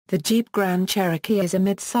The Jeep Grand Cherokee is a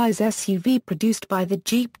mid-size SUV produced by the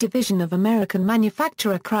Jeep division of American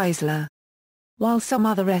manufacturer Chrysler. While some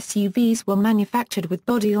other SUVs were manufactured with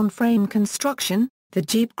body-on-frame construction, the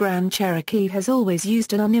Jeep Grand Cherokee has always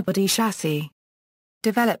used an unibody chassis.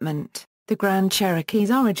 Development. The Grand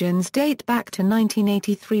Cherokee's origins date back to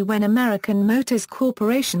 1983 when American Motors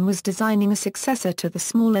Corporation was designing a successor to the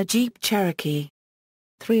smaller Jeep Cherokee.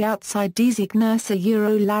 Three outside designers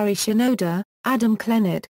Larry Shinoda, Adam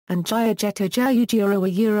Klennett, and Giorgetto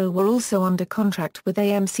Giugiaro were also under contract with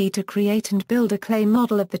AMC to create and build a clay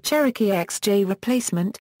model of the Cherokee XJ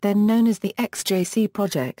replacement, then known as the XJC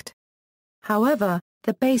project. However,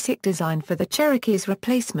 the basic design for the Cherokee's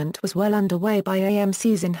replacement was well underway by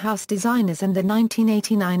AMC's in-house designers, and the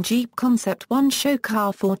 1989 Jeep Concept 1 show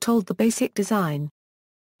car foretold the basic design.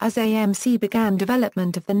 As AMC began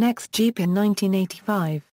development of the next Jeep in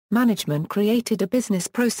 1985, management created a business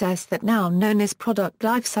process that now known as product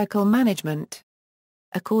lifecycle management.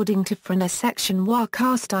 According to Frena Section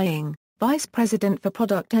Wakastaying, Vice President for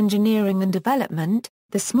Product Engineering and Development,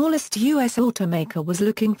 the smallest U.S. automaker was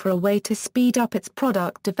looking for a way to speed up its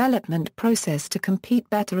product development process to compete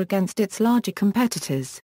better against its larger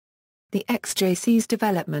competitors. The XJC's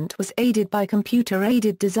development was aided by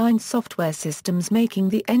computer-aided design software systems, making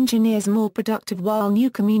the engineers more productive, while new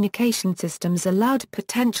communication systems allowed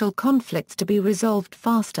potential conflicts to be resolved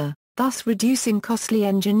faster, thus reducing costly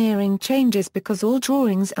engineering changes because all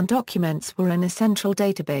drawings and documents were in a central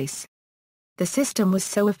database. The system was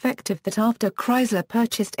so effective that after Chrysler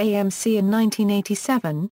purchased AMC in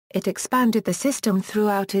 1987, it expanded the system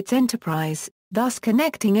throughout its enterprise, thus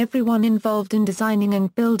connecting everyone involved in designing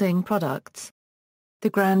and building products. The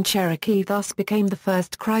Grand Cherokee thus became the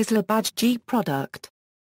first Chrysler badge Jeep product.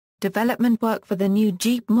 Development work for the new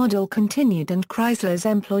Jeep model continued, and Chrysler's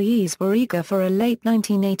employees were eager for a late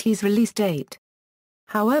 1980s release date.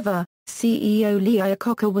 However, CEO Lee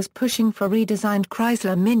Iacocca was pushing for redesigned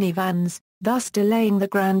Chrysler minivans, thus delaying the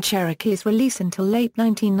Grand Cherokee's release until late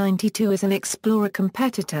 1992 as an Explorer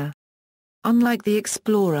competitor. Unlike the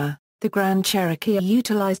Explorer, the Grand Cherokee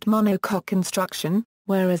utilized monocoque construction,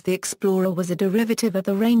 whereas the Explorer was a derivative of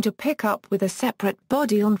the Ranger pickup with a separate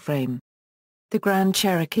body-on-frame. The Grand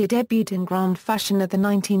Cherokee debuted in grand fashion at the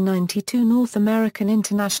 1992 North American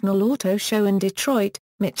International Auto Show in Detroit,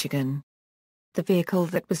 Michigan. The vehicle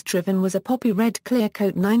that was driven was a poppy red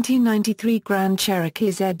clear-coat 1993 Grand Cherokee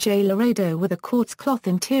ZJ Laredo with a quartz cloth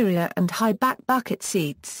interior and high-back bucket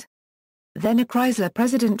seats. Then Chrysler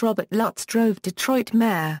President Robert Lutz drove Detroit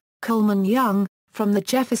Mayor Coleman Young from the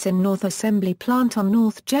Jefferson North Assembly plant on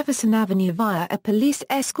North Jefferson Avenue via a police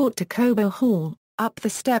escort to Cobo Hall, up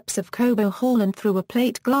the steps of Cobo Hall and through a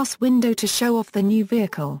plate glass window to show off the new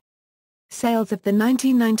vehicle. Sales of the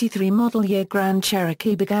 1993 model year Grand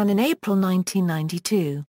Cherokee began in April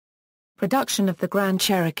 1992. Production of the Grand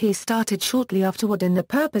Cherokee started shortly afterward in the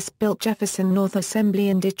purpose-built Jefferson North Assembly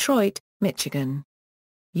in Detroit, Michigan.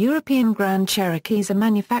 European Grand Cherokees are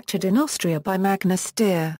manufactured in Austria by Magna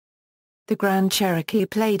Steyr. The Grand Cherokee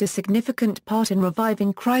played a significant part in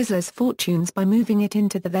reviving Chrysler's fortunes by moving it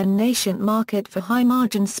into the then-nascent market for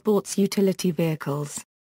high-margin sports utility vehicles.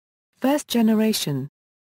 First generation.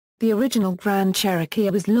 The original Grand Cherokee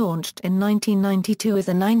was launched in 1992 as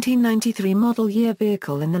a 1993 model year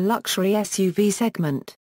vehicle in the luxury SUV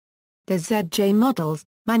segment. The ZJ models,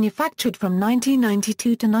 manufactured from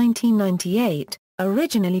 1992 to 1998,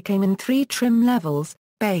 originally came in three trim levels: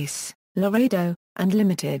 Base, Laredo, and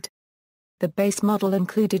Limited. The base model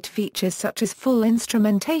included features such as full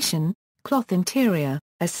instrumentation, cloth interior,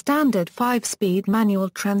 a standard 5-speed manual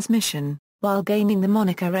transmission, while gaining the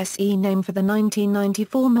moniker SE name for the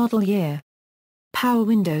 1994 model year. Power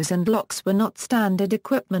windows and locks were not standard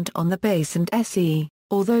equipment on the base and SE,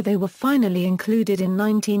 although they were finally included in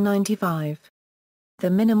 1995. The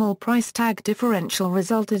minimal price tag differential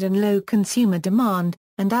resulted in low consumer demand,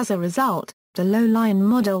 and as a result, the low-line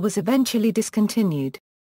model was eventually discontinued.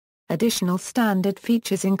 Additional standard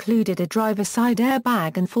features included a driver side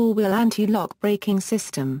airbag and four-wheel anti-lock braking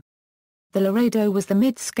system. The Laredo was the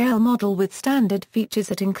mid-scale model with standard features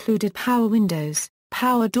that included power windows,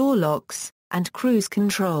 power door locks, and cruise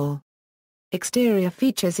control. Exterior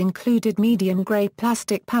features included medium-gray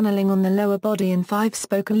plastic paneling on the lower body and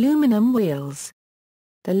 5-spoke aluminum wheels.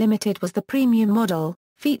 The Limited was the premium model,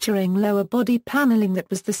 featuring lower body paneling that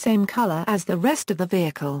was the same color as the rest of the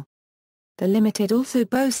vehicle. The Limited also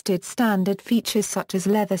boasted standard features such as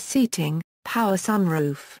leather seating, power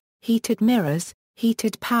sunroof, heated mirrors,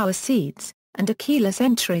 heated power seats, and a keyless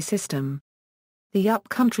entry system. The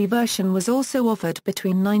upcountry version was also offered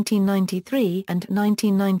between 1993 and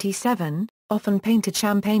 1997, often painted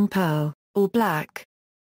champagne pearl, or black.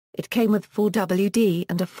 It came with 4WD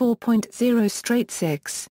and a 4.0 straight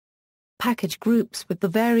 6. Package groups with the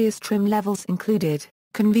various trim levels included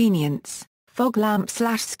convenience, fog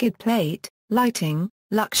lamp/skid plate, lighting,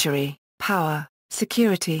 luxury, power,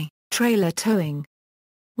 security, trailer towing.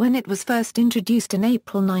 When it was first introduced in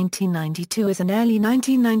April 1992 as an early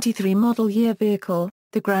 1993 model year vehicle,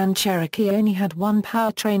 the Grand Cherokee only had one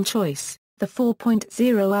powertrain choice, the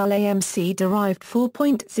 4.0L AMC-derived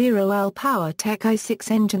 4.0L PowerTech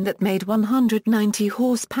i6 engine that made 190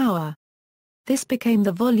 horsepower. This became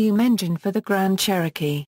the volume engine for the Grand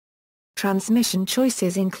Cherokee. Transmission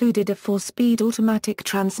choices included a 4-speed automatic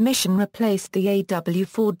transmission replaced the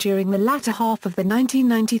AW4 during the latter half of the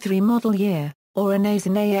 1993 model year, or an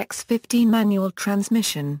Aisin AX15 manual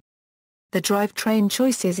transmission. The drivetrain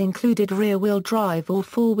choices included rear-wheel drive or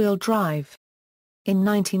four-wheel drive. In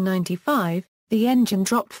 1995, the engine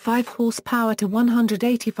dropped 5 horsepower to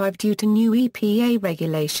 185 due to new EPA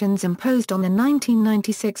regulations imposed on the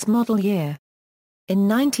 1996 model year. In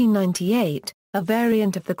 1998, a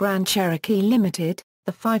variant of the Grand Cherokee Limited,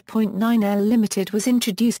 the 5.9L Limited, was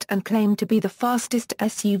introduced and claimed to be the fastest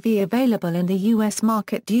SUV available in the U.S.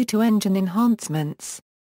 market due to engine enhancements.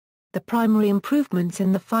 The primary improvements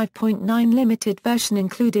in the 5.9 Limited version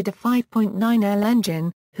included a 5.9L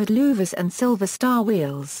engine, hood louvers and Silver Star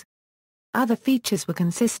wheels. Other features were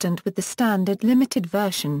consistent with the standard Limited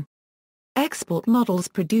version. Export models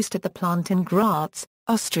produced at the plant in Graz,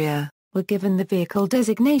 Austria, were given the vehicle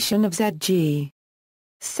designation of ZG.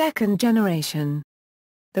 Second generation.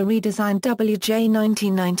 The redesigned WJ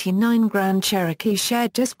 1999 Grand Cherokee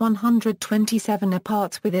shared just 127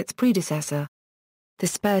 parts with its predecessor. The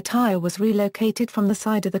spare tire was relocated from the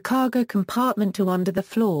side of the cargo compartment to under the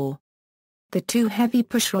floor. The two heavy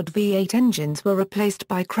pushrod V8 engines were replaced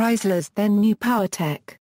by Chrysler's then-new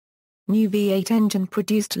PowerTech. New V8 engine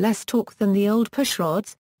produced less torque than the old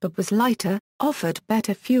pushrods, but was lighter, offered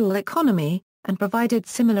better fuel economy, and provided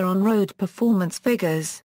similar on-road performance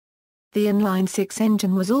figures. The inline-six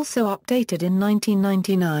engine was also updated in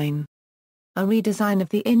 1999. A redesign of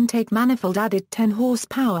the intake manifold added 10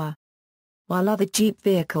 horsepower. While other Jeep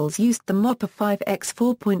vehicles used the Mopar 5X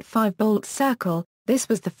 4.5-bolt circle, this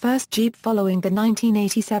was the first Jeep following the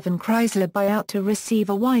 1987 Chrysler buyout to receive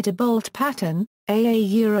a wider bolt pattern, AA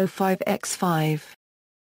Euro 5X5.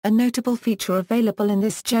 A notable feature available in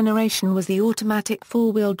this generation was the automatic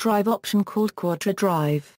four-wheel drive option called Quadra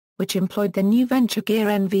Drive, which employed the new Venture Gear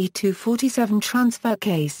NV247 transfer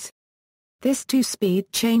case. This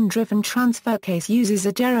two-speed chain-driven transfer case uses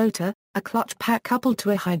a gerotor, a clutch pack coupled to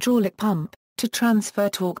a hydraulic pump, to transfer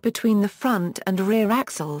torque between the front and rear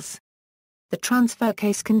axles. The transfer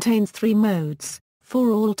case contains 3 modes, 4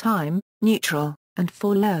 all-time, neutral, and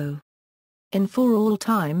 4 low. In 4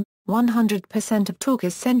 all-time, 100% of torque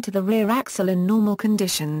is sent to the rear axle in normal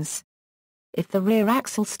conditions. If the rear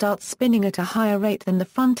axle starts spinning at a higher rate than the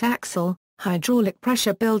front axle, hydraulic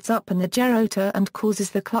pressure builds up in the gerotor and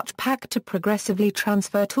causes the clutch pack to progressively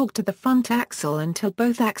transfer torque to the front axle until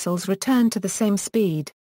both axles return to the same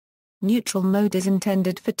speed. Neutral mode is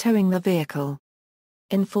intended for towing the vehicle.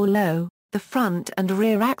 In 4 low, the front and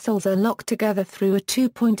rear axles are locked together through a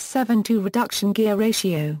 2.72 reduction gear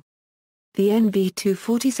ratio. The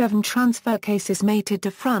NV247 transfer case is mated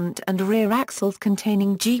to front and rear axles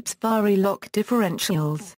containing Jeep's Vari-Lock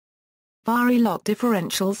differentials. Vari-Lock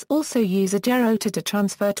differentials also use a gerotor to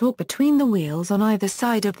transfer torque between the wheels on either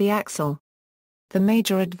side of the axle. The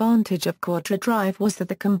major advantage of Quadra Drive was that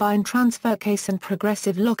the combined transfer case and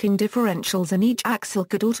progressive locking differentials in each axle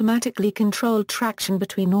could automatically control traction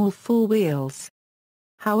between all 4 wheels.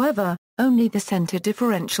 However, only the center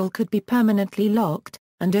differential could be permanently locked,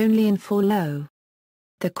 and only in 4 low.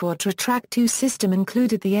 The Quadra Track 2 system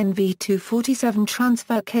included the NV247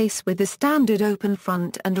 transfer case with the standard open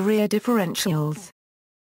front and rear differentials.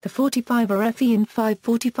 The 45RFE and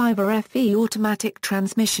 545RFE automatic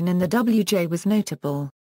transmission in the WJ was notable.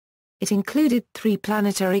 It included 3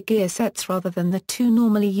 planetary gear sets rather than the 2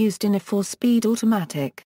 normally used in a 4-speed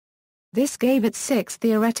automatic. This gave it 6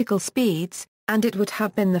 theoretical speeds, and it would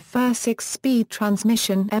have been the first 6-speed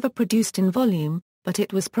transmission ever produced in volume, but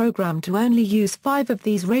it was programmed to only use 5 of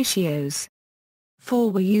these ratios. 4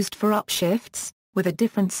 were used for upshifts, with a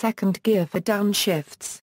different second gear for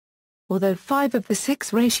downshifts. Although 5 of the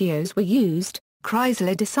 6 ratios were used,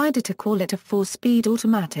 Chrysler decided to call it a 4-speed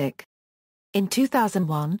automatic. In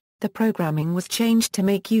 2001, the programming was changed to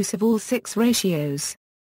make use of all 6 ratios.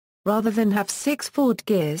 Rather than have 6 forward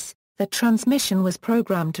gears, the transmission was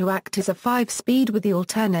programmed to act as a 5-speed with the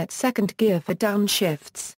alternate second gear for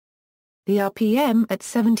downshifts. The RPM at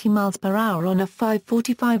 70 miles per hour on a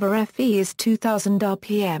 545RFE is 2,000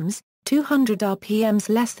 RPMs, 200 rpms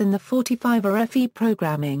less than the 45er FE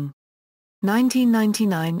programming.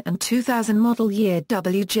 1999 and 2000 model year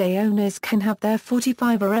WJ owners can have their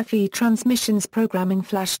 45er FE transmissions programming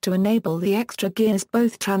flashed to enable the extra gears.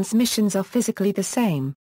 Both transmissions are physically the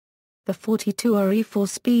same. The 42er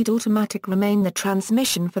E4-speed automatic remained the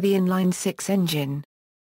transmission for the inline-six engine.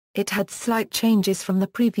 It had slight changes from the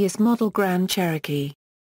previous model Grand Cherokee.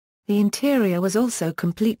 The interior was also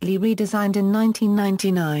completely redesigned in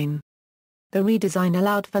 1999. The redesign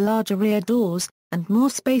allowed for larger rear doors, and more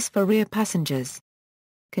space for rear passengers.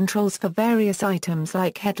 Controls for various items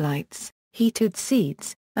like headlights, heated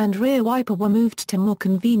seats, and rear wiper were moved to more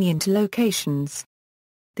convenient locations.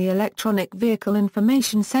 The Electronic Vehicle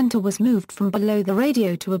Information Center was moved from below the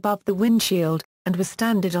radio to above the windshield, and was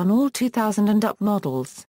standard on all 2000 and up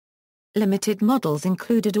models. Limited models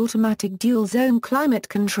included automatic dual-zone climate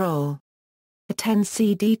control. A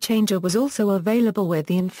 10-CD changer was also available with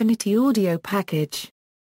the Infinity Audio package.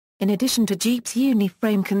 In addition to Jeep's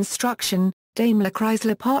uni-frame construction,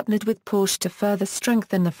 Daimler-Chrysler partnered with Porsche to further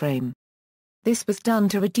strengthen the frame. This was done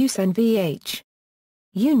to reduce NVH.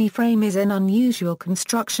 Uni-frame is an unusual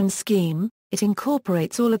construction scheme. It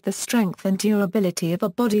incorporates all of the strength and durability of a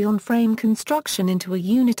body-on-frame construction into a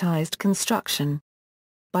unitized construction.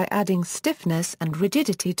 By adding stiffness and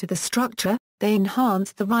rigidity to the structure, they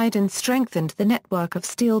enhanced the ride and strengthened the network of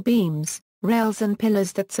steel beams, rails and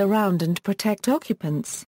pillars that surround and protect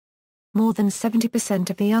occupants. More than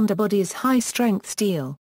 70% of the underbody is high-strength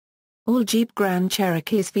steel. All Jeep Grand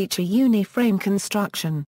Cherokees feature uni-frame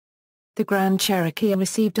construction. The Grand Cherokee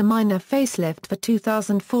received a minor facelift for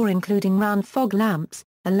 2004 including round fog lamps,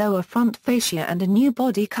 a lower front fascia and a new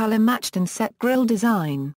body color matched and set grille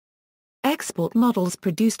design. Export models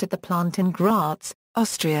produced at the plant in Graz,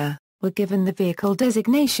 Austria, were given the vehicle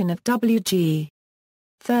designation of WG.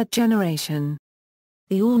 Third generation.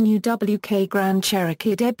 The all-new WK Grand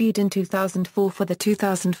Cherokee debuted in 2004 for the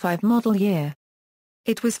 2005 model year.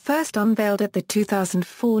 It was first unveiled at the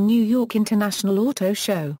 2004 New York International Auto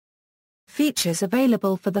Show. Features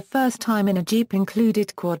available for the first time in a Jeep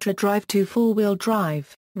included quadra-drive 4-wheel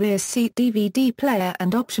drive, rear seat DVD player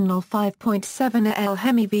and optional 5.7L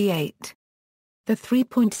Hemi V8. The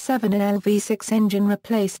 3.7L V6 engine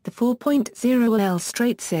replaced the 4.0L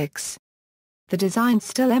straight-six. The design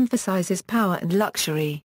still emphasizes power and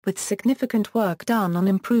luxury, with significant work done on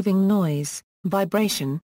improving noise,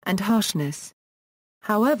 vibration, and harshness.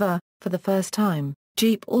 However, for the first time,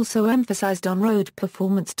 Jeep also emphasized on-road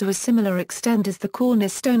performance to a similar extent as the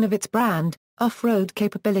cornerstone of its brand, off-road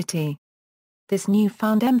capability. This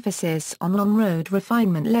newfound emphasis on on-road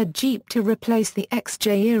refinement led Jeep to replace the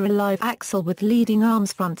XJ-era live axle with leading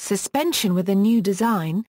arms front suspension with a new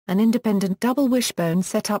design, an independent double wishbone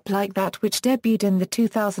setup like that which debuted in the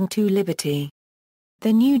 2002 Liberty.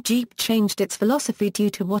 The new Jeep changed its philosophy due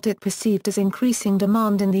to what it perceived as increasing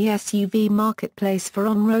demand in the SUV marketplace for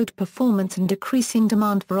on-road performance and decreasing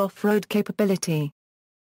demand for off-road capability.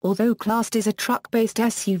 Although classed as a truck-based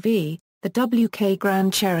SUV, the WK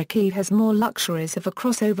Grand Cherokee has more luxuries of a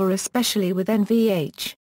crossover, especially with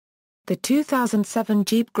NVH. The 2007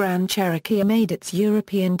 Jeep Grand Cherokee made its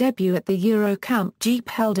European debut at the Eurocamp Jeep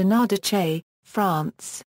held in Ardèche,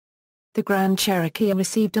 France. The Grand Cherokee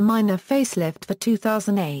received a minor facelift for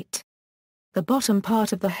 2008. The bottom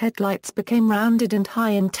part of the headlights became rounded and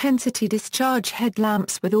high-intensity discharge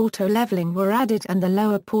headlamps with auto-leveling were added and the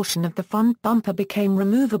lower portion of the front bumper became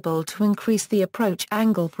removable to increase the approach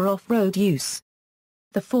angle for off-road use.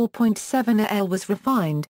 The 4.7L was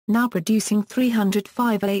refined, now producing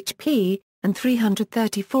 305 HP, and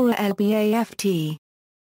 334 lb-ft.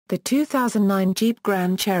 The 2009 Jeep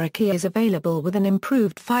Grand Cherokee is available with an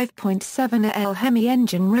improved 5.7L Hemi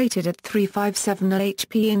engine rated at 357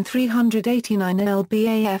 HP and 389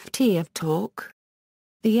 lb-ft of torque.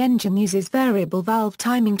 The engine uses variable valve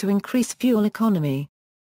timing to increase fuel economy.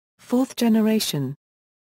 Fourth generation.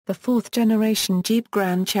 The fourth-generation Jeep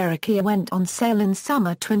Grand Cherokee went on sale in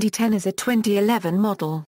summer 2010 as a 2011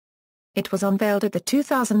 model. It was unveiled at the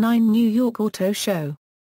 2009 New York Auto Show.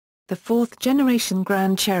 The fourth-generation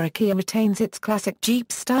Grand Cherokee retains its classic Jeep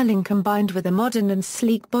styling combined with a modern and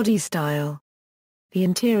sleek body style. The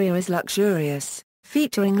interior is luxurious,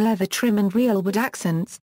 featuring leather trim and real wood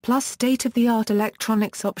accents, plus state-of-the-art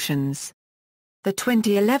electronics options. The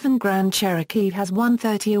 2011 Grand Cherokee has won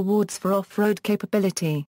 30 awards for off-road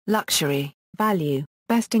capability, luxury, value,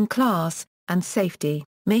 best-in-class, and safety,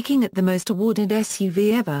 making it the most awarded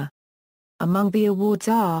SUV ever. Among the awards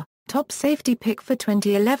are Top Safety Pick for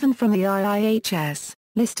 2011 from the IIHS,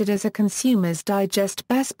 listed as a Consumer's Digest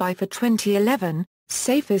Best Buy for 2011,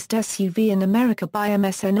 Safest SUV in America by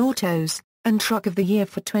MSN Autos, and Truck of the Year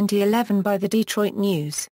for 2011 by the Detroit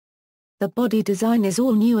News. The body design is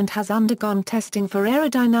all new and has undergone testing for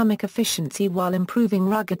aerodynamic efficiency while improving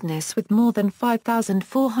ruggedness with more than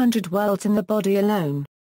 5,400 welds in the body alone.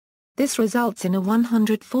 This results in a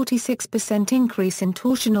 146% increase in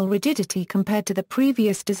torsional rigidity compared to the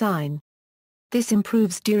previous design. This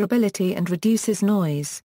improves durability and reduces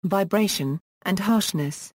noise, vibration, and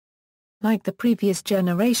harshness. Like the previous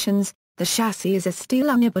generations, the chassis is a steel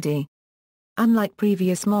unibody. Unlike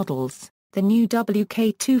previous models, the new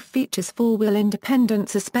WK2 features four-wheel independent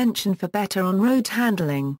suspension for better on-road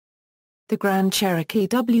handling. The Grand Cherokee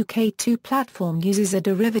WK2 platform uses a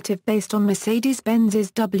derivative based on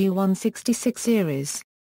Mercedes-Benz's W166 series.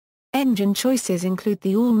 Engine choices include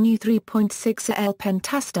the all-new 3.6L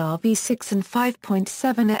Pentastar V6 and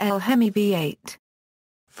 5.7L Hemi V8.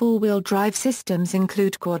 Four-wheel drive systems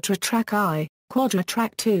include Quadra-Track I,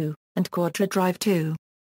 Quadra-Track 2, and Quadra-Drive 2.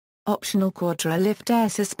 Optional Quadra-Lift air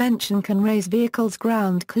suspension can raise vehicle's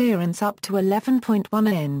ground clearance up to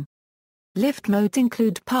 11.1 in. Lift modes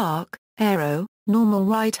include Park, Aero, Normal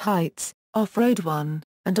ride heights, Off-Road 1,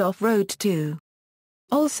 and Off-Road 2.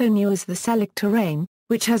 Also new is the Select Terrain,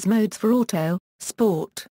 which has modes for Auto,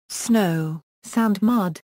 Sport, Snow, Sand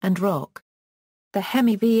Mud, and Rock. The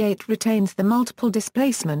Hemi V8 retains the multiple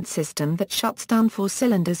displacement system that shuts down four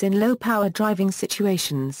cylinders in low-power driving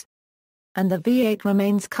situations. And the V8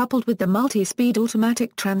 remains coupled with the multi-speed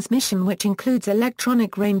automatic transmission which includes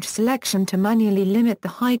electronic range selection to manually limit the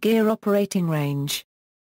high gear operating range.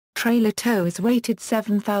 Trailer tow is rated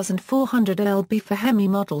 7,400 lb for Hemi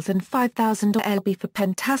models and 5,000 lb for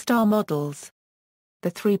Pentastar models.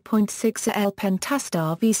 The 3.6L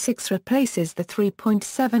Pentastar V6 replaces the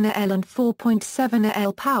 3.7L and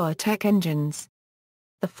 4.7L PowerTech engines.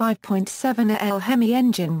 The 5.7L Hemi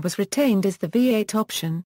engine was retained as the V8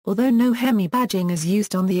 option, although no Hemi badging is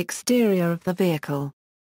used on the exterior of the vehicle.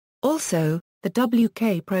 Also, the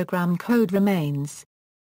WK program code remains.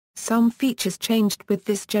 Some features changed with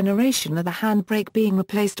this generation are the handbrake being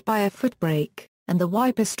replaced by a foot brake, and the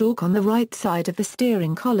wiper stalk on the right side of the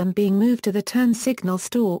steering column being moved to the turn signal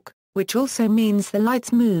stalk, which also means the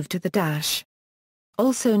lights move to the dash.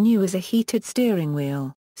 Also new is a heated steering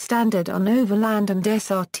wheel, standard on Overland and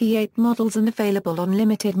SRT8 models and available on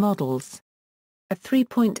limited models. A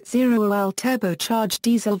 3.0L turbocharged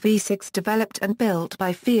diesel V6 developed and built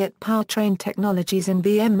by Fiat Powertrain Technologies and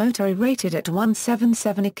VM Motor rated at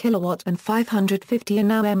 177 kW and 550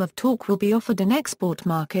 Nm of torque will be offered in export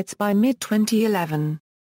markets by mid-2011.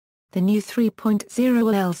 The new 3.0L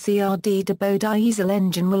CRD turbo diesel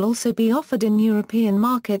engine will also be offered in European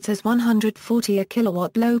markets as 140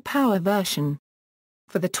 kW low-power version.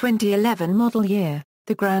 For the 2011 model year,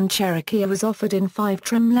 the Grand Cherokee was offered in 5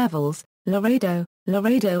 trim levels: Laredo,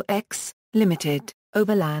 Laredo X, Limited,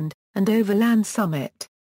 Overland, and Overland Summit.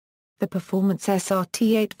 The Performance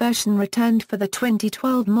SRT8 version returned for the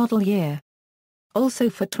 2012 model year. Also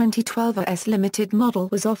for 2012 a S Limited model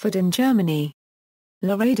was offered in Germany.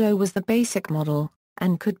 Laredo was the basic model,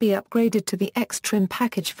 and could be upgraded to the X trim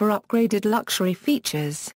package for upgraded luxury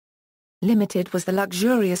features. Limited was the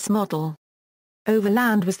luxurious model.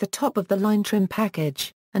 Overland was the top-of-the-line trim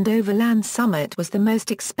package, and Overland Summit was the most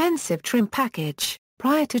expensive trim package,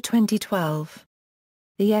 prior to 2012.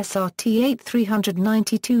 The SRT8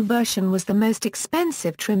 392 version was the most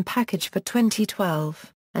expensive trim package for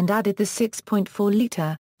 2012, and added the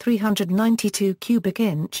 6.4-litre, 392 cubic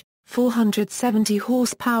inch, 470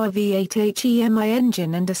 horsepower V8 HEMI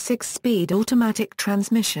engine and a 6-speed automatic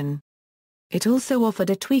transmission. It also offered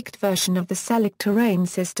a tweaked version of the Select Terrain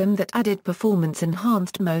system that added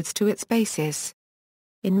performance-enhanced modes to its basis.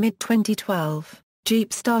 In mid-2012,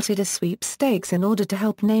 Jeep started a sweepstakes in order to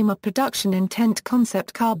help name a production intent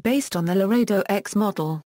concept car based on the Laredo X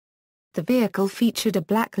model. The vehicle featured a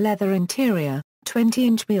black leather interior,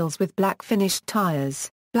 20-inch wheels with black finished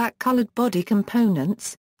tires, black-colored body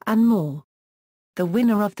components, and more. The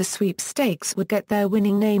winner of the sweepstakes would get their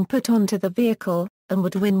winning name put onto the vehicle, and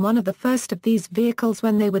would win one of the first of these vehicles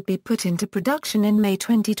when they would be put into production in May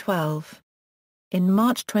 2012. In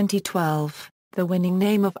March 2012, the winning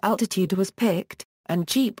name of Altitude was picked, and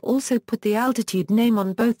Jeep also put the Altitude name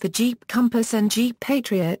on both the Jeep Compass and Jeep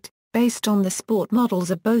Patriot, based on the sport models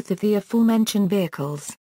of both of the aforementioned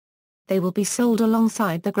vehicles. They will be sold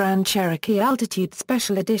alongside the Grand Cherokee Altitude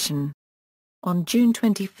Special Edition. On June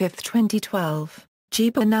 25, 2012,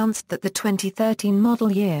 Jeep announced that the 2013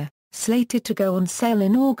 model year, slated to go on sale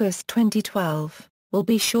in August 2012, will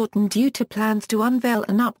be shortened due to plans to unveil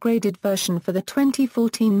an upgraded version for the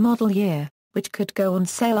 2014 model year, which could go on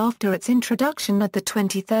sale after its introduction at the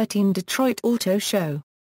 2013 Detroit Auto Show.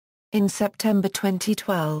 In September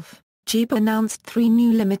 2012, Jeep announced 3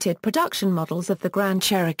 new limited production models of the Grand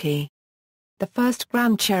Cherokee. The first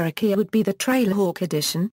Grand Cherokee would be the Trailhawk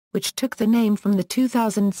Edition, which took the name from the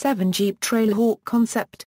 2007 Jeep Trailhawk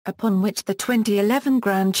concept, upon which the 2011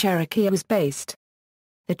 Grand Cherokee was based.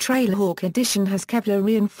 The Trailhawk Edition has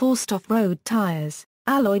Kevlar-reinforced off-road tires,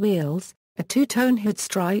 alloy wheels, a two-tone hood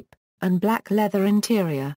stripe, and black leather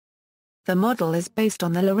interior. The model is based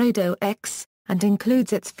on the Laredo X, and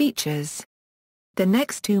includes its features. The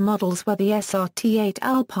next 2 models were the SRT8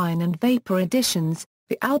 Alpine and Vapor editions,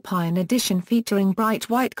 the Alpine edition featuring bright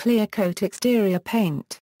white clear coat exterior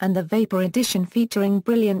paint, and the Vapor edition featuring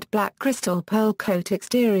brilliant black crystal pearl coat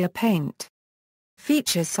exterior paint.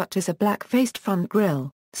 Features such as a black-faced front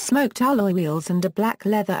grille, smoked alloy wheels and a black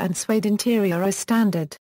leather and suede interior are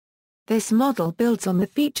standard. This model builds on the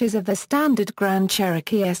features of the standard Grand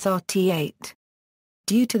Cherokee SRT8.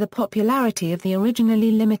 Due to the popularity of the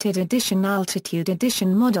originally limited edition Altitude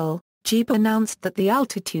Edition model, Jeep announced that the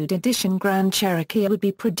Altitude Edition Grand Cherokee would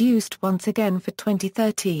be produced once again for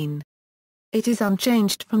 2013. It is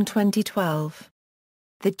unchanged from 2012.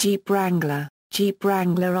 The Jeep Wrangler, Jeep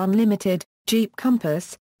Wrangler Unlimited, Jeep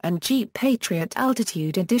Compass, and Jeep Patriot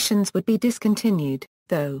Altitude editions would be discontinued,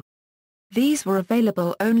 though. These were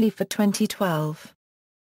available only for 2012.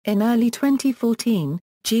 In early 2014,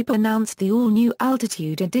 Jeep announced the all-new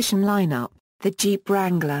Altitude Edition lineup, the Jeep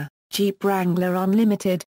Wrangler, Jeep Wrangler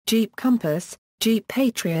Unlimited, Jeep Compass, Jeep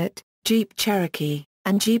Patriot, Jeep Cherokee,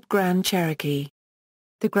 and Jeep Grand Cherokee.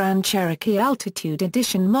 The Grand Cherokee Altitude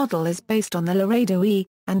Edition model is based on the Laredo E,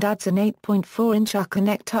 and adds an 8.4-inch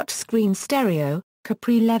Connect touchscreen stereo,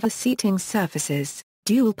 capri leather seating surfaces,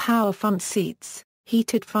 dual power front seats,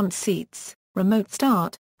 heated front seats, remote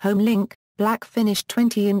start, home link, black finished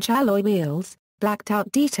 20-inch alloy wheels,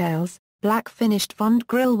 blacked-out details, black finished front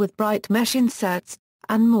grille with bright mesh inserts,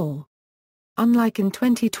 and more. Unlike in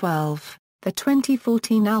 2012, the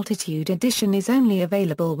 2014 Altitude Edition is only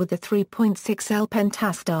available with the 3.6L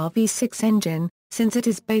Pentastar V6 engine, since it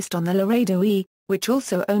is based on the Laredo E, which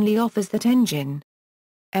also only offers that engine.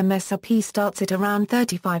 MSRP starts at around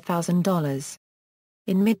 $35,000.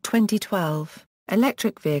 In mid-2012,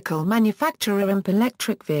 electric vehicle manufacturer Imp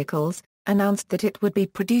Electric Vehicles announced that it would be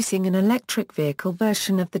producing an electric vehicle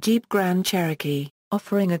version of the Jeep Grand Cherokee,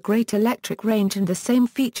 offering a great electric range and the same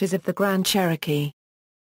features of the Grand Cherokee.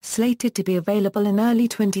 Slated to be available in early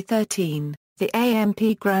 2013, the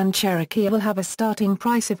AMP Grand Cherokee will have a starting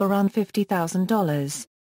price of around $50,000.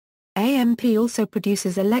 AMP also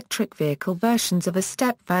produces electric vehicle versions of a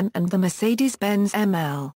step van and the Mercedes-Benz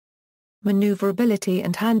ML. Maneuverability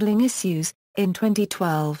and handling issues. In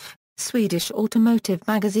 2012, Swedish automotive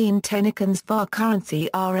magazine Teknikens Varkarency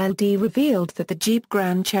RLD revealed that the Jeep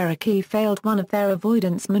Grand Cherokee failed one of their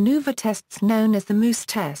avoidance maneuver tests known as the Moose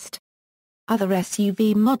test. Other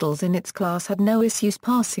SUV models in its class had no issues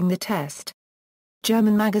passing the test.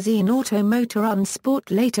 German magazine Automotor und Sport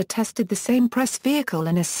later tested the same press vehicle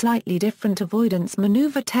in a slightly different avoidance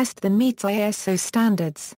maneuver test that meets ISO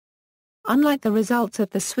standards. Unlike the results of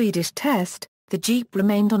the Swedish test, the Jeep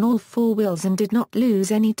remained on all 4 wheels and did not lose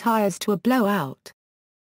any tires to a blowout.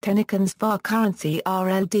 Teknikens Varkarency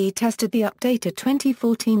RLD tested the updated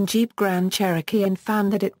 2014 Jeep Grand Cherokee and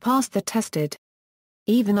found that it passed the tested,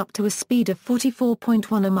 even up to a speed of 44.1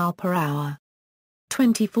 mph.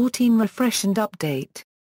 2014 refresh and update.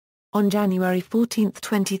 On January 14,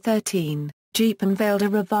 2013, Jeep unveiled a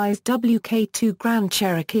revised WK2 Grand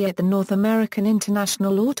Cherokee at the North American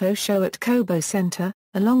International Auto Show at Cobo Center,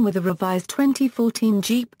 along with a revised 2014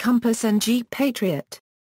 Jeep Compass and Jeep Patriot.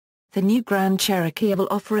 The new Grand Cherokee will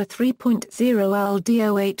offer a 3.0L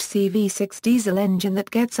DOHC V6 diesel engine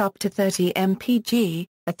that gets up to 30 mpg,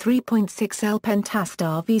 a 3.6L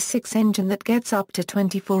Pentastar V6 engine that gets up to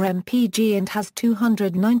 24 mpg and has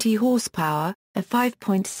 290 horsepower, a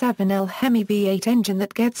 5.7L Hemi V8 engine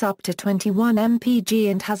that gets up to 21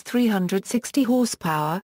 mpg and has 360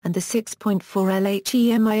 horsepower, and the 6.4L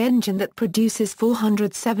HEMI engine that produces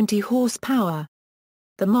 470 horsepower.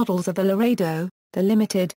 The models are the Laredo, the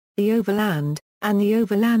Limited, the Overland, and the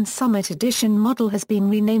Overland Summit Edition model has been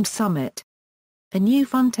renamed Summit. A new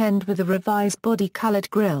front end with a revised body-colored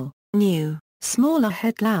grille, new, smaller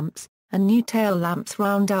headlamps, and new tail lamps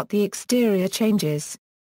round out the exterior changes.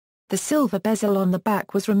 The silver bezel on the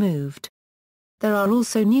back was removed. There are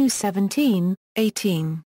also new 17,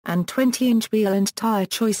 18, and 20-inch wheel and tire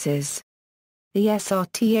choices. The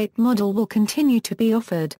SRT8 model will continue to be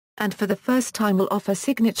offered, and for the first time will offer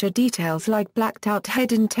signature details like blacked-out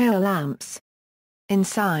head and tail lamps.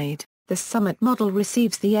 Inside, the Summit model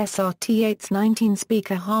receives the SRT8's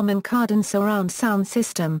 19-speaker Harman Kardon surround sound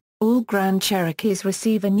system, All Grand Cherokees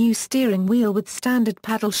receive a new steering wheel with standard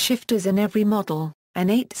paddle shifters in every model, an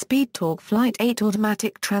 8-speed Torque Flight 8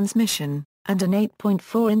 automatic transmission, and an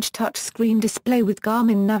 8.4-inch touchscreen display with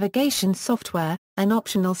Garmin navigation software, an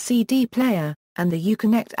optional CD player, and the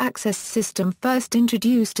Uconnect access system first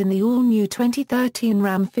introduced in the all-new 2013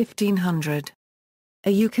 Ram 1500.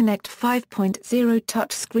 A Uconnect 5.0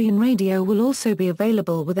 touchscreen radio will also be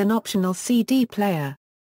available with an optional CD player.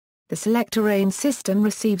 The Select Terrain system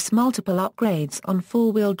receives multiple upgrades on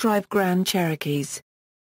four-wheel drive Grand Cherokees.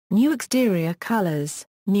 New exterior colors,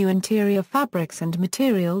 new interior fabrics and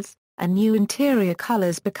materials, and new interior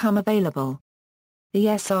colors become available. The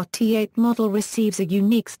SRT8 model receives a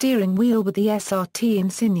unique steering wheel with the SRT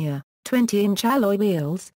insignia, 20-inch alloy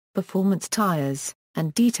wheels, performance tires,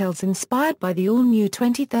 and details inspired by the all-new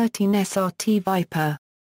 2013 SRT Viper.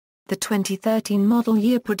 The 2013 model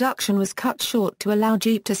year production was cut short to allow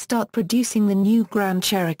Jeep to start producing the new Grand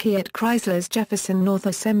Cherokee at Chrysler's Jefferson North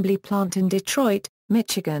Assembly plant in Detroit,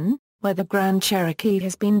 Michigan, where the Grand Cherokee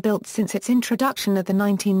has been built since its introduction at the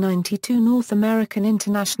 1992 North American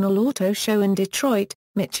International Auto Show in Detroit,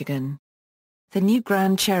 Michigan. The new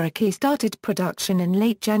Grand Cherokee started production in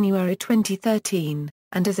late January 2013,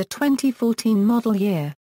 and is a 2014 model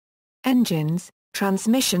year. Engines,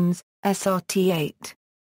 transmissions, SRT8.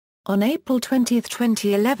 On April 20,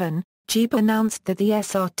 2011, Jeep announced that the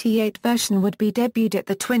SRT8 version would be debuted at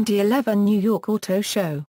the 2011 New York Auto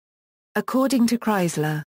Show. According to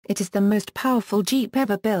Chrysler, it is the most powerful Jeep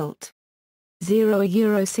ever built. 0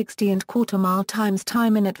 60.25 times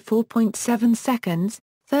time in at 4.7 seconds,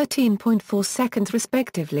 13.4 seconds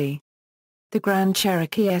respectively. The Grand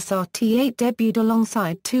Cherokee SRT8 debuted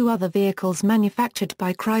alongside two other vehicles manufactured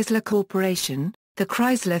by Chrysler Corporation, the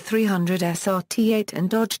Chrysler 300 SRT8 and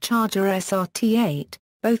Dodge Charger SRT8,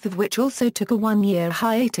 both of which also took a one-year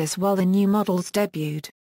hiatus while the new models debuted.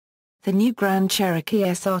 The new Grand Cherokee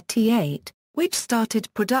SRT8, which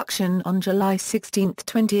started production on July 16,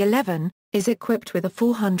 2011, is equipped with a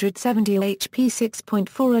 470 HP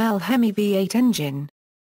 6.4L Hemi V8 engine.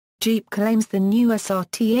 Jeep claims the new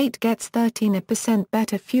SRT8 gets 13%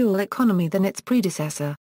 better fuel economy than its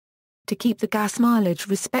predecessor. To keep the gas mileage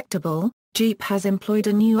respectable, Jeep has employed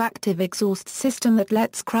a new active exhaust system that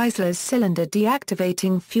lets Chrysler's cylinder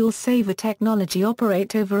deactivating fuel saver technology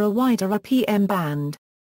operate over a wider RPM band.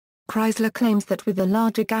 Chrysler claims that with a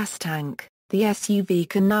larger gas tank, the SUV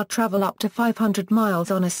can now travel up to 500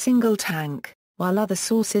 miles on a single tank, while other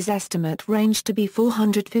sources estimate range to be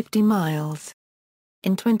 450 miles.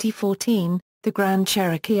 In 2014, the Grand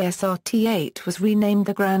Cherokee SRT8 was renamed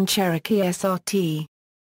the Grand Cherokee SRT.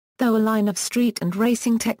 Though a line of street and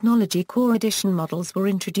racing technology Core Edition models were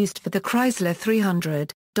introduced for the Chrysler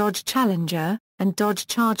 300, Dodge Challenger, and Dodge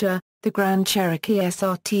Charger, the Grand Cherokee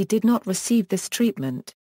SRT did not receive this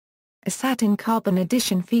treatment. A satin carbon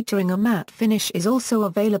edition featuring a matte finish is also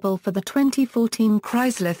available for the 2014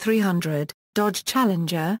 Chrysler 300, Dodge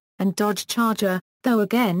Challenger, and Dodge Charger, though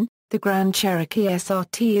again, the Grand Cherokee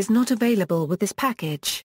SRT is not available with this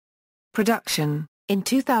package. Production. In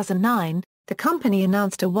 2009, the company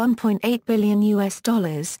announced a $1.8 billion,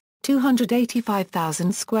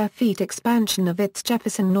 285,000 square feet expansion of its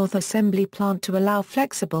Jefferson North assembly plant to allow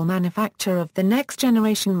flexible manufacture of the next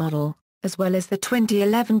generation model, as well as the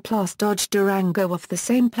 2011 Plus Dodge Durango off the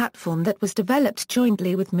same platform that was developed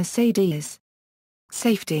jointly with Mercedes.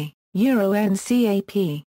 Safety, Euro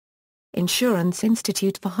NCAP. Insurance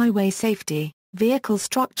Institute for Highway Safety, Vehicle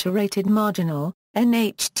Structure Rated Marginal,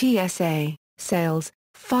 NHTSA, Sales,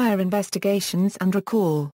 Fire Investigations and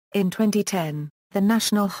Recall. In 2010, the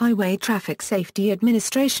National Highway Traffic Safety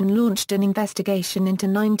Administration launched an investigation into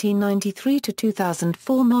 1993 to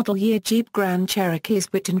 2004 model year Jeep Grand Cherokees,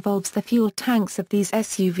 which involves the fuel tanks of these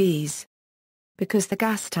SUVs. Because the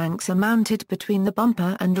gas tanks are mounted between the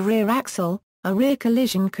bumper and rear axle, a rear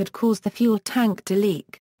collision could cause the fuel tank to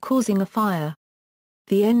leak, causing a fire.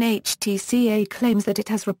 The NHTSA claims that it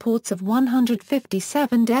has reports of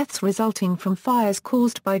 157 deaths resulting from fires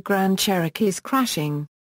caused by Grand Cherokees crashing.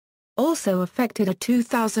 Also affected are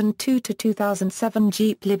 2002 to 2007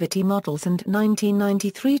 Jeep Liberty models and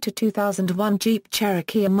 1993 to 2001 Jeep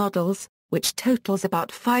Cherokee models, which totals about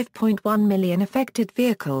 5.1 million affected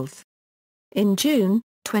vehicles. In June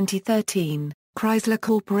 2013, Chrysler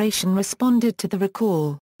Corporation responded to the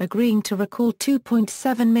recall, agreeing to recall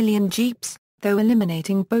 2.7 million Jeeps, though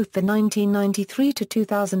eliminating both the 1993 to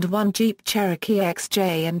 2001 Jeep Cherokee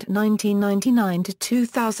XJ and 1999 to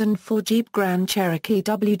 2004 Jeep Grand Cherokee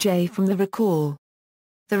WJ from the recall.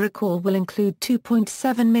 The recall will include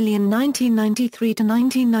 2.7 million 1993 to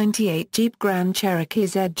 1998 Jeep Grand Cherokee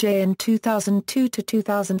ZJ and 2002 to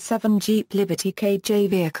 2007 Jeep Liberty KJ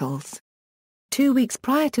vehicles. 2 weeks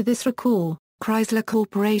prior to this recall, Chrysler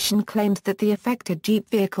Corporation claimed that the affected Jeep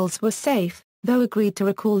vehicles were safe, though agreed to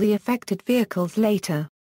recall the affected vehicles later.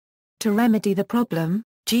 To remedy the problem,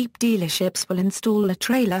 Jeep dealerships will install a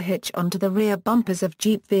trailer hitch onto the rear bumpers of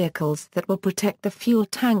Jeep vehicles that will protect the fuel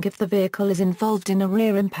tank if the vehicle is involved in a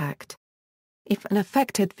rear impact. If an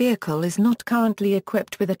affected vehicle is not currently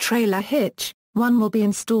equipped with a trailer hitch, one will be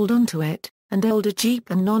installed onto it, and older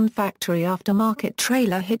Jeep and non-factory aftermarket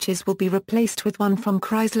trailer hitches will be replaced with one from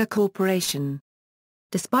Chrysler Corporation.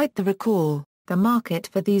 Despite the recall, the market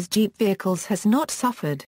for these Jeep vehicles has not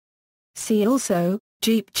suffered. See also,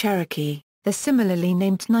 Jeep Cherokee, the similarly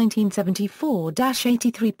named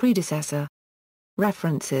 1974-83 predecessor.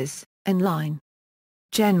 References, Inline.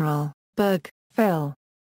 General, Berg, Phil.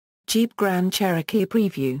 Jeep Grand Cherokee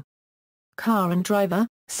Preview. Car and Driver,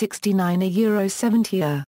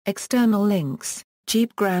 €69 External links,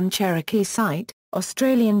 Jeep Grand Cherokee site,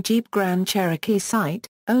 Australian Jeep Grand Cherokee site,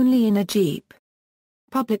 only in a Jeep.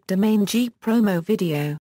 Public domain Jeep promo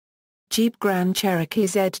video. Jeep Grand Cherokee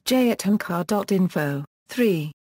ZJ at Honcar.info, 3.